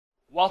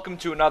Welcome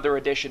to another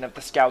edition of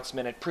the Scouts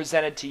Minute,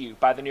 presented to you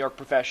by the New York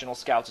Professional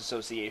Scouts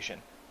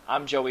Association.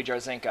 I'm Joey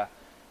Jarzynka.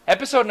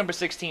 Episode number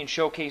 16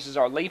 showcases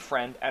our late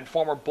friend and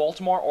former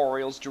Baltimore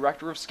Orioles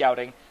Director of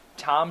Scouting,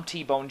 Tom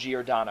T-Bone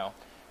Giordano.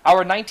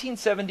 Our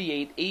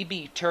 1978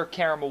 A.B. Turk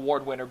Karam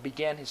Award winner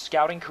began his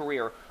scouting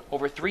career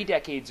over 3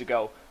 decades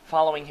ago,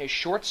 following his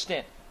short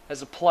stint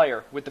as a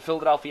player with the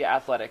Philadelphia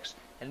Athletics,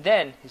 and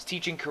then his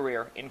teaching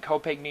career in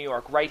Copeg, New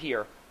York, right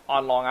here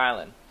on Long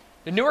Island.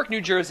 The Newark, New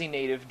Jersey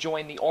native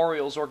joined the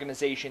Orioles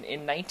organization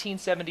in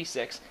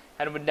 1976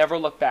 and would never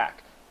look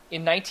back.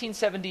 In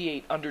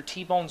 1978, under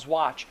T-Bone's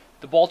watch,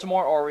 the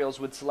Baltimore Orioles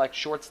would select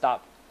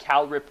shortstop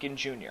Cal Ripken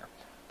Jr.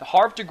 The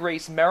Havre de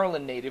Grace,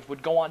 Maryland native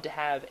would go on to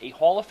have a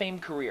Hall of Fame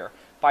career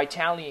by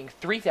tallying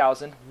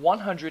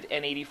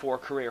 3,184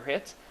 career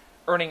hits,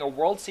 earning a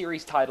World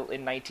Series title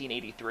in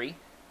 1983,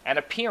 and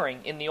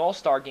appearing in the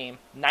All-Star Game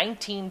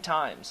 19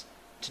 times.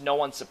 To no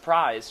one's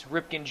surprise,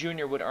 Ripken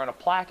Jr. would earn a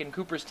plaque in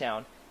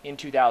Cooperstown in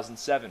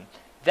 2007.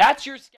 That's your